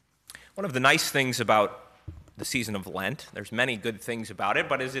One of the nice things about the season of Lent, there's many good things about it,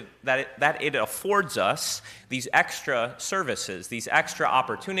 but is it that it affords us these extra services, these extra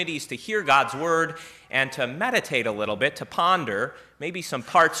opportunities to hear God's word and to meditate a little bit, to ponder maybe some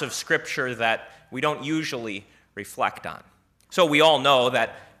parts of Scripture that we don't usually reflect on. So we all know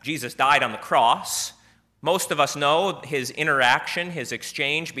that Jesus died on the cross. Most of us know his interaction, his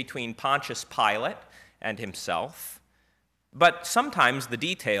exchange between Pontius Pilate and himself. But sometimes the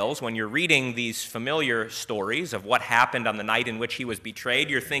details, when you're reading these familiar stories of what happened on the night in which he was betrayed,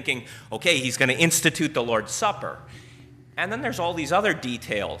 you're thinking, okay, he's going to institute the Lord's Supper. And then there's all these other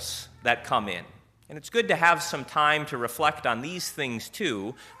details that come in. And it's good to have some time to reflect on these things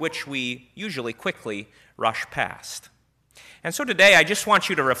too, which we usually quickly rush past. And so today I just want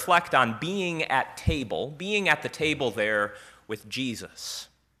you to reflect on being at the table there with Jesus.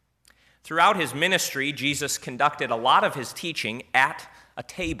 Throughout his ministry, Jesus conducted a lot of his teaching at a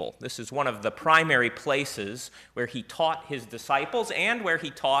table. This is one of the primary places where he taught his disciples and where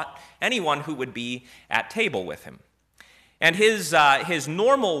he taught anyone who would be at table with him. And his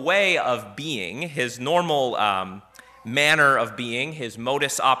normal way of being, his normal manner of being, his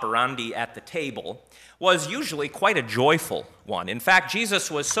modus operandi at the table, was usually quite a joyful one. In fact, Jesus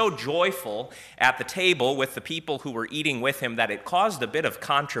was so joyful at the table with the people who were eating with him that it caused a bit of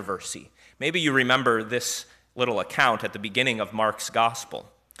controversy. Maybe you remember this little account at the beginning of Mark's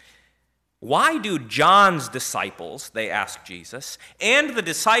gospel. Why do John's disciples, they asked Jesus, and the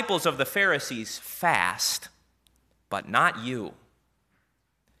disciples of the Pharisees fast, but not you?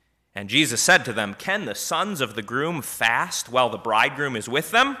 And Jesus said to them, can the sons of the groom fast while the bridegroom is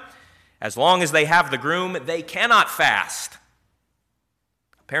with them? As long as they have the groom, they cannot fast.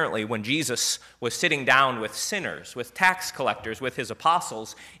 Apparently, when Jesus was sitting down with sinners, with tax collectors, with his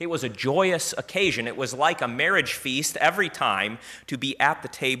apostles, it was a joyous occasion. It was like a marriage feast every time to be at the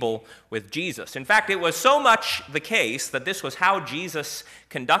table with Jesus. In fact, it was so much the case that this was how Jesus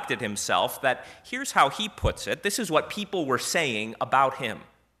conducted himself that here's how he puts it. This is what people were saying about him.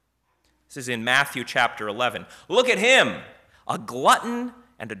 This is in Matthew chapter 11. Look at him, a glutton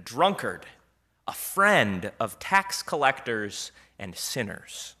and a drunkard, a friend of tax collectors and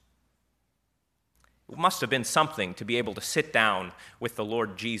sinners. It must have been something to be able to sit down with the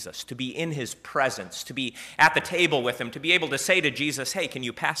Lord Jesus, to be in his presence, to be at the table with him, to be able to say to Jesus, hey, can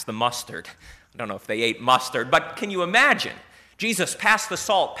you pass the mustard? I don't know if they ate mustard, but can you imagine? Jesus, pass the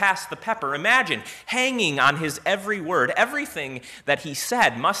salt, pass the pepper. Imagine hanging on his every word. Everything that he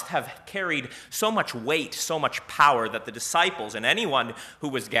said must have carried so much weight, so much power that the disciples and anyone who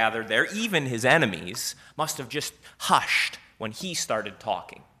was gathered there, even his enemies, must have just hushed when he started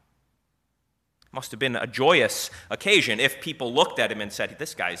talking. It must have been a joyous occasion if people looked at him and said,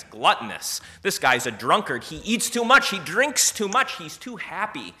 this guy's gluttonous. This guy's a drunkard. He eats too much. He drinks too much. He's too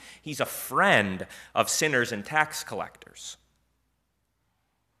happy. He's a friend of sinners and tax collectors.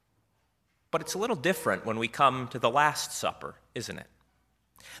 But it's a little different when we come to the Last Supper, isn't it?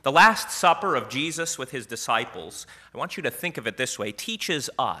 The Last Supper of Jesus with his disciples, I want you to think of it this way, teaches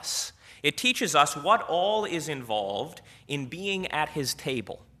us. It teaches us what all is involved in being at his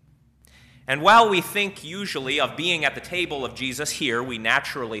table. And while we think usually of being at the table of Jesus here, we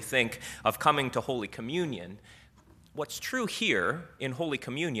naturally think of coming to Holy Communion. What's true here in Holy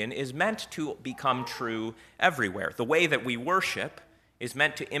Communion is meant to become true everywhere. The way that we worship is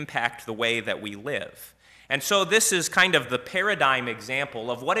meant to impact the way that we live. And so this is kind of the paradigm example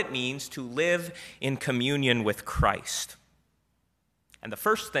of what it means to live in communion with Christ. And the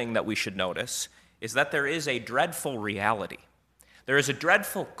first thing that we should notice is that there is a dreadful reality. There is a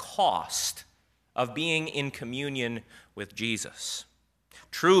dreadful cost of being in communion with Jesus.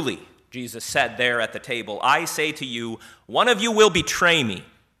 Truly, Jesus said there at the table, I say to you, one of you will betray me.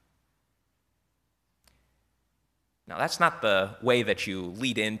 Now, that's not the way that you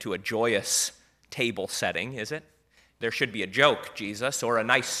lead into a joyous table setting, is it? There should be a joke, Jesus, or a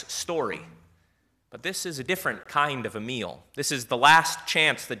nice story. But this is a different kind of a meal. This is the last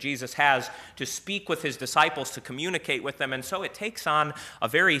chance that Jesus has to speak with his disciples, to communicate with them, and so it takes on a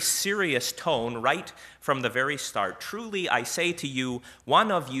very serious tone right from the very start. Truly, I say to you, one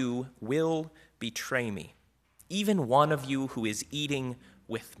of you will betray me, even one of you who is eating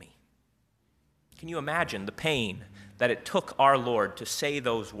with me. Can you imagine the pain that it took our Lord to say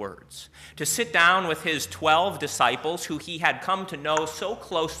those words, to sit down with his 12 disciples who he had come to know so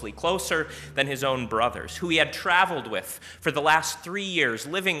closely, closer than his own brothers, who he had traveled with for the last 3 years,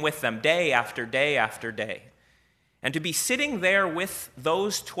 living with them day after day after day, and to be sitting there with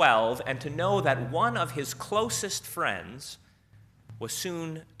those 12 and to know that one of his closest friends was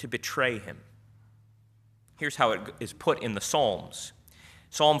soon to betray him. Here's how it is put in the Psalms.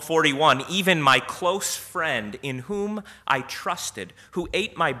 Psalm 41, even my close friend in whom I trusted, who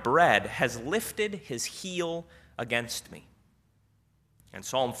ate my bread, has lifted his heel against me. And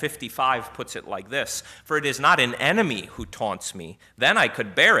Psalm 55 puts it like this, for it is not an enemy who taunts me, then I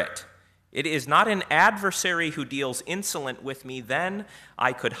could bear it. It is not an adversary who deals insolent with me, then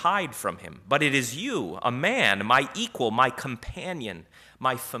I could hide from him. But it is you, a man, my equal, my companion,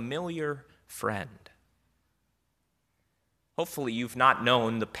 my familiar friend. Hopefully you've not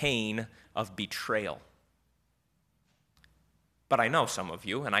known the pain of betrayal. But I know some of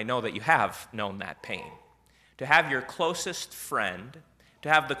you, and I know that you have known that pain. To have your closest friend, to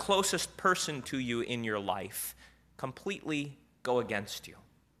have the closest person to you in your life completely go against you.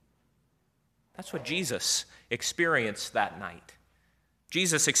 That's what Jesus experienced that night.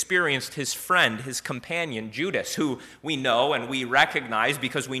 Jesus experienced his friend, his companion, Judas, who we know and we recognize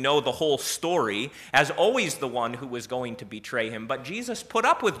because we know the whole story, as always the one who was going to betray him. But Jesus put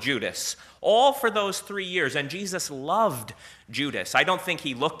up with Judas all for those 3 years, and Jesus loved Judas. I don't think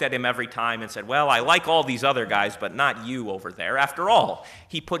he looked at him every time and said, well, I like all these other guys, but not you over there. After all,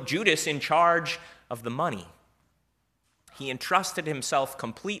 he put Judas in charge of the money. He entrusted himself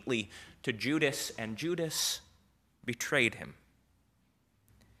completely to Judas, and Judas betrayed him.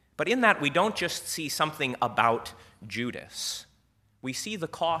 But in that, we don't just see something about Judas. We see the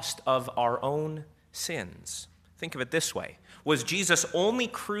cost of our own sins. Think of it this way. Was Jesus only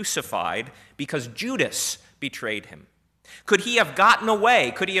crucified because Judas betrayed him? Could he have gotten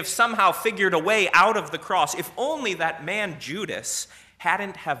away? Could he have somehow figured a way out of the cross if only that man Judas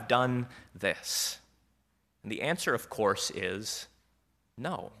hadn't have done this? And the answer, of course, is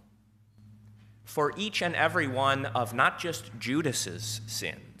no. For each and every one of not just Judas's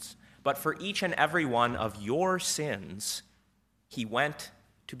sins, but for each and every one of your sins, he went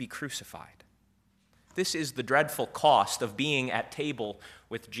to be crucified. This is the dreadful cost of being at table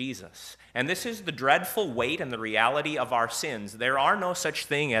with Jesus. And this is the dreadful weight and the reality of our sins. There are no such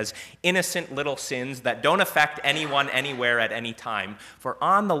thing as innocent little sins that don't affect anyone anywhere at any time. For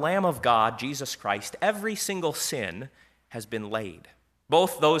on the Lamb of God, Jesus Christ, every single sin has been laid.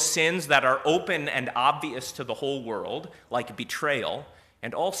 Both those sins that are open and obvious to the whole world, like betrayal,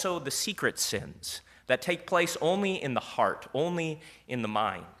 and also the secret sins that take place only in the heart, only in the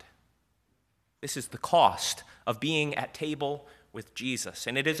mind. This is the cost of being at table with Jesus.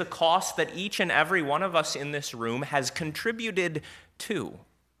 And it is a cost that each and every one of us in this room has contributed to.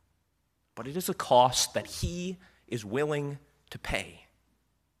 But it is a cost that he is willing to pay.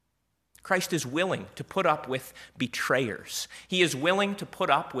 Christ is willing to put up with betrayers. He is willing to put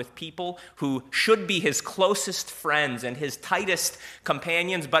up with people who should be his closest friends and his tightest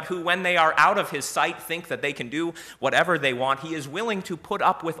companions, but who, when they are out of his sight, think that they can do whatever they want. He is willing to put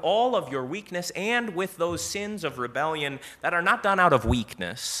up with all of your weakness and with those sins of rebellion that are not done out of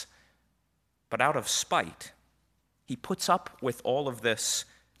weakness, but out of spite. He puts up with all of this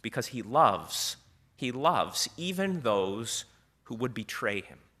because he loves. He loves even those who would betray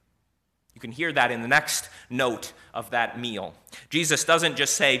him. You can hear that in the next note of that meal. Jesus doesn't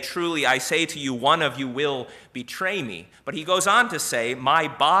just say, truly I say to you, one of you will betray me. But he goes on to say, my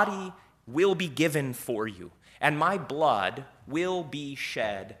body will be given for you, and my blood will be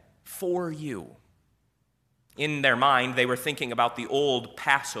shed for you. In their mind, they were thinking about the old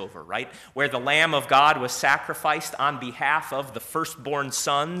Passover, right? Where the Lamb of God was sacrificed on behalf of the firstborn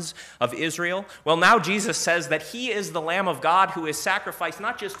sons of Israel. Well, now Jesus says that he is the Lamb of God who is sacrificed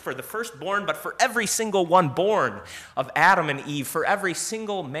not just for the firstborn, but for every single one born of Adam and Eve. For every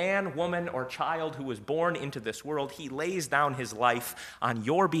single man, woman, or child who was born into this world, he lays down his life on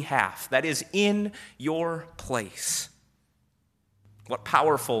your behalf. That is, in your place. What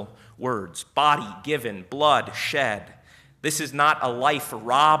powerful words. Body given, blood shed. This is not a life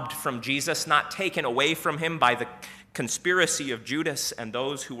robbed from Jesus, not taken away from him by the conspiracy of Judas and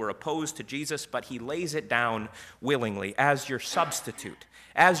those who were opposed to Jesus, but he lays it down willingly as your substitute,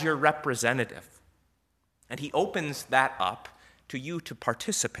 as your representative. And he opens that up to you to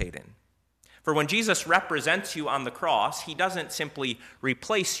participate in. For when Jesus represents you on the cross, he doesn't simply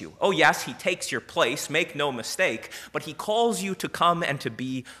replace you. Oh yes, he takes your place, make no mistake, but he calls you to come and to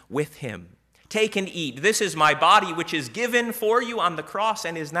be with him. Take and eat. This is my body, which is given for you on the cross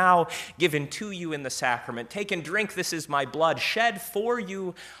and is now given to you in the sacrament. Take and drink. This is my blood, shed for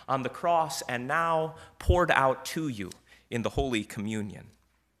you on the cross and now poured out to you in the Holy Communion.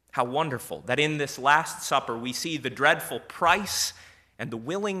 How wonderful that in this Last Supper we see the dreadful price and the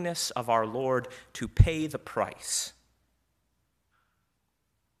willingness of our Lord to pay the price.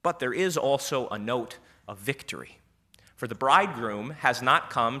 But there is also a note of victory. For the bridegroom has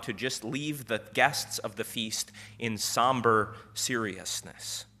not come to just leave the guests of the feast in somber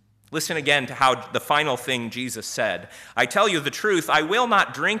seriousness. Listen again to how the final thing Jesus said. I tell you the truth, I will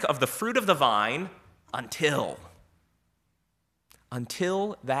not drink of the fruit of the vine until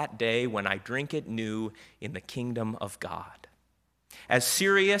that day when I drink it new in the kingdom of God. As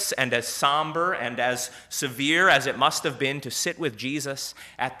serious and as somber and as severe as it must have been to sit with Jesus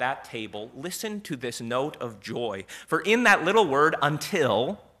at that table, listen to this note of joy. For in that little word,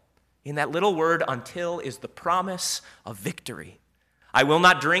 until, is the promise of victory. I will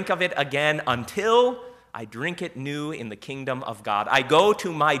not drink of it again until I drink it new in the kingdom of God. I go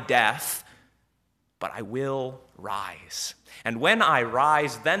to my death, but I will rise. And when I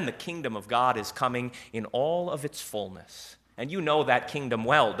rise, then the kingdom of God is coming in all of its fullness. And you know that kingdom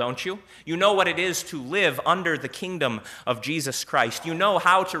well, don't you? You know what it is to live under the kingdom of Jesus Christ. You know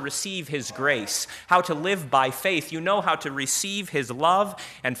how to receive his grace, how to live by faith. You know how to receive his love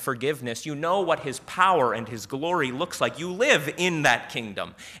and forgiveness. You know what his power and his glory looks like. You live in that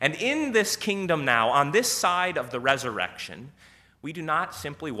kingdom. And in this kingdom now, on this side of the resurrection, we do not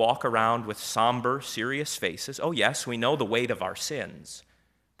simply walk around with somber, serious faces. Oh yes, we know the weight of our sins,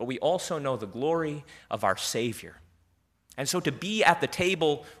 but we also know the glory of our Savior. And so to be at the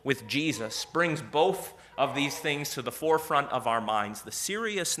table with Jesus brings both of these things to the forefront of our minds, the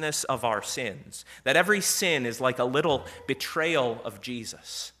seriousness of our sins, that every sin is like a little betrayal of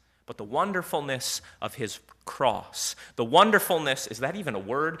Jesus, but the wonderfulness of his cross, the wonderfulness, is that even a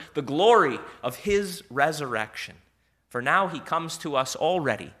word? The glory of his resurrection. For now he comes to us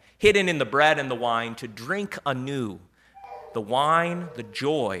already, hidden in the bread and the wine, to drink anew the wine, the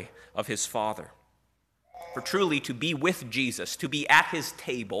joy of his Father. For truly to be with Jesus, to be at his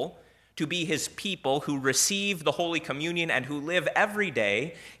table, to be his people who receive the Holy Communion and who live every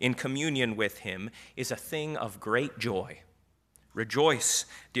day in communion with him is a thing of great joy. Rejoice,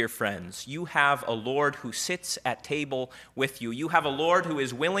 dear friends. You have a Lord who sits at table with you. You have a Lord who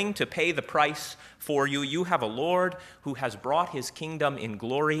is willing to pay the price for you. You have a Lord who has brought his kingdom in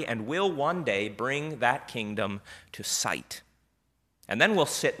glory and will one day bring that kingdom to sight. And then we'll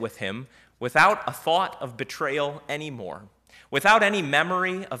sit with him without a thought of betrayal anymore, without any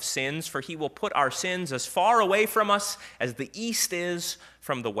memory of sins, for he will put our sins as far away from us as the east is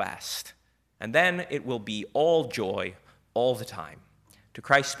from the west. And then it will be all joy all the time. To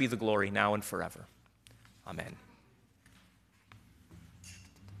Christ be the glory now and forever. Amen.